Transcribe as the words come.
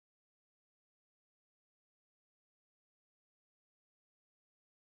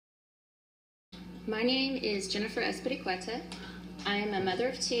My name is Jennifer Espericueta. I am a mother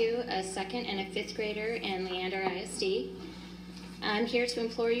of two, a second and a fifth grader in Leander ISD. I'm here to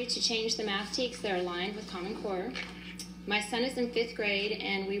implore you to change the math TEKS that are aligned with Common Core. My son is in fifth grade,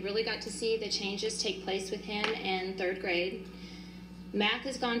 and we really got to see the changes take place with him in third grade. Math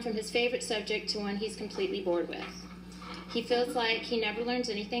has gone from his favorite subject to one he's completely bored with. He feels like he never learns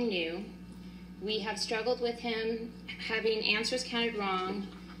anything new. We have struggled with him having answers counted wrong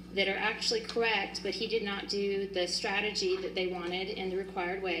that are actually correct, but he did not do the strategy that they wanted in the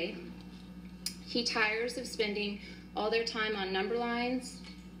required way. He tires of spending all their time on number lines,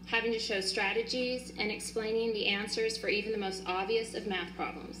 having to show strategies, and explaining the answers for even the most obvious of math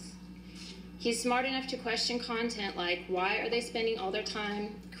problems. He's smart enough to question content like, why are they spending all their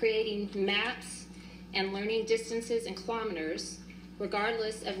time creating maps and learning distances in kilometers?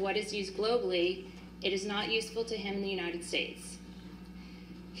 Regardless of what is used globally, it is not useful to him in the United States.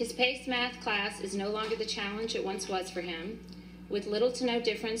 His PACE math class is no longer the challenge it once was for him. With little to no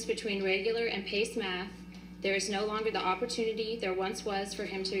difference between regular and PACE math, there is no longer the opportunity there once was for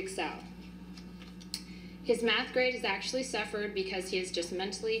him to excel. His math grade has actually suffered because he is just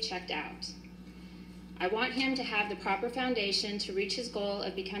mentally checked out. I want him to have the proper foundation to reach his goal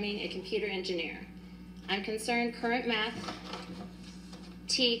of becoming a computer engineer. I'm concerned current math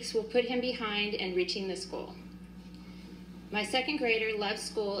TEKS will put him behind in reaching this goal. My second grader loves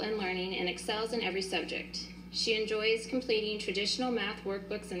school and learning and excels in every subject. She enjoys completing traditional math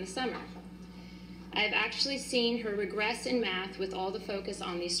workbooks in the summer. I have actually seen her regress in math with all the focus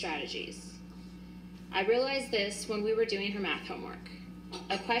on these strategies. I realized this when we were doing her math homework.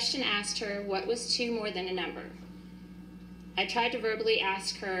 A question asked her what was 2 more than a number. I tried to verbally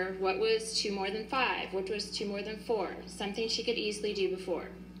ask her what was 2 more than 5, what was 2 more than 4, something she could easily do before.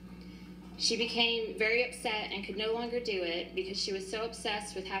 She became very upset and could no longer do it because she was so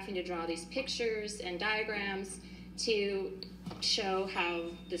obsessed with having to draw these pictures and diagrams to show how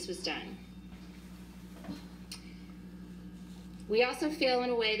this was done. We also feel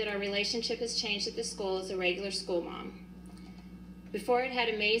in a way that our relationship has changed at the school as a regular school mom. Before, I'd had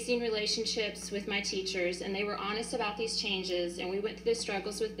amazing relationships with my teachers, and they were honest about these changes, and we went through the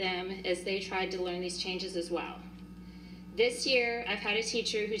struggles with them as they tried to learn these changes as well. This year, I've had a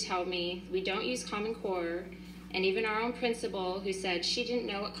teacher who told me we don't use Common Core, and even our own principal who said she didn't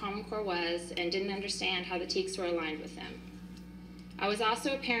know what Common Core was and didn't understand how the TEKS were aligned with them. I was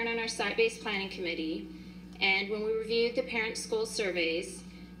also a parent on our site-based planning committee, and when we reviewed the parent school surveys,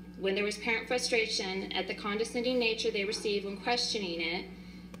 when there was parent frustration at the condescending nature they received when questioning it,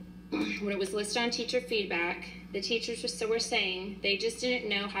 when it was listed on teacher feedback, the teachers were saying they just didn't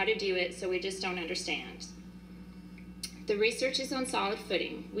know how to do it, so we just don't understand. The research is on solid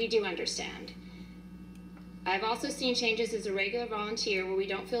footing. We do understand. I've also seen changes as a regular volunteer where we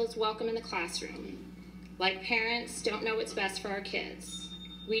don't feel as welcome in the classroom. Like parents don't know what's best for our kids.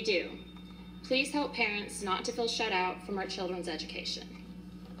 We do. Please help parents not to feel shut out from our children's education.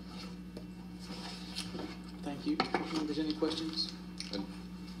 Thank you. Members, any questions?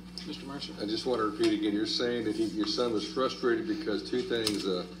 Mr. Mercer? I just want to repeat again, you're saying that your son was frustrated because two things,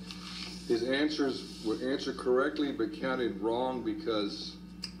 his answers were answered correctly but counted wrong because...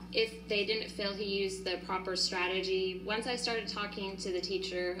 If they didn't feel he used the proper strategy. Once I started talking to the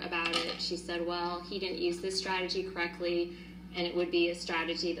teacher about it, she said, well, he didn't use this strategy correctly, and it would be a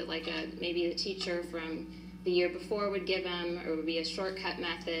strategy that maybe the teacher from the year before would give him, or it would be a shortcut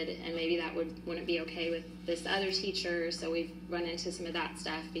method, and maybe that wouldn't be okay with this other teacher. So we've run into some of that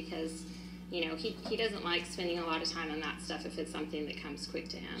stuff because, you know, he doesn't like spending a lot of time on that stuff if it's something that comes quick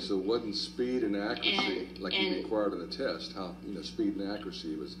to him. So it wasn't speed and accuracy like he required in the test. How, you know, speed and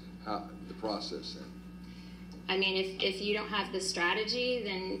accuracy was how the process then. I mean, if you don't have the strategy,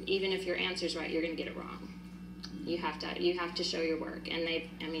 then even if your answer's right, you're going to get it wrong. You have to show your work, and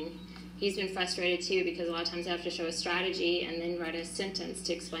he's been frustrated too because a lot of times they have to show a strategy and then write a sentence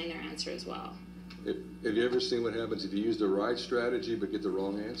to explain their answer as well. Have you ever seen what happens if you use the right strategy but get the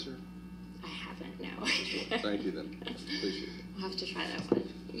wrong answer? I haven't, no. Thank you then. Appreciate it. I'll have to try that one.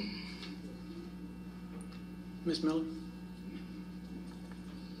 Ms. Miller?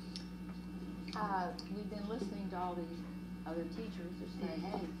 We've been listening to all these other teachers who say,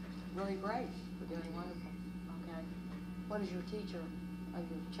 hey, really great, we're doing wonderful. Okay. What is your teacher of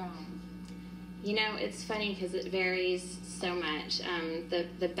your child? You know, it's funny because it varies so much.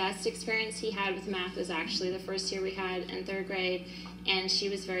 The best experience he had with math was actually the first year we had in third grade, and she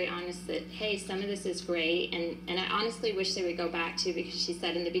was very honest that, hey, some of this is great, and I honestly wish they would go back to, because she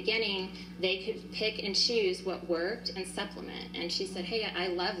said in the beginning they could pick and choose what worked and supplement. And she said, hey, I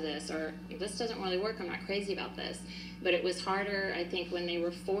love this, or this doesn't really work, I'm not crazy about this. But it was harder, I think, when they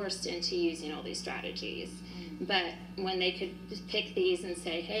were forced into using all these strategies. But when they could just pick these and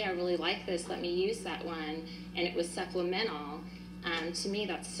say, hey, I really like this, let me use that one, and it was supplemental, to me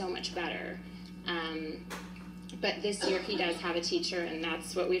that's so much better. But this year he does have a teacher, and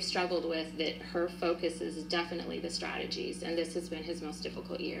that's what we've struggled with, that her focus is definitely the strategies, and this has been his most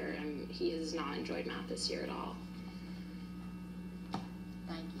difficult year, and he has not enjoyed math this year at all.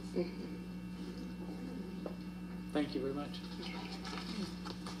 Thank you. Thank you very much. Okay.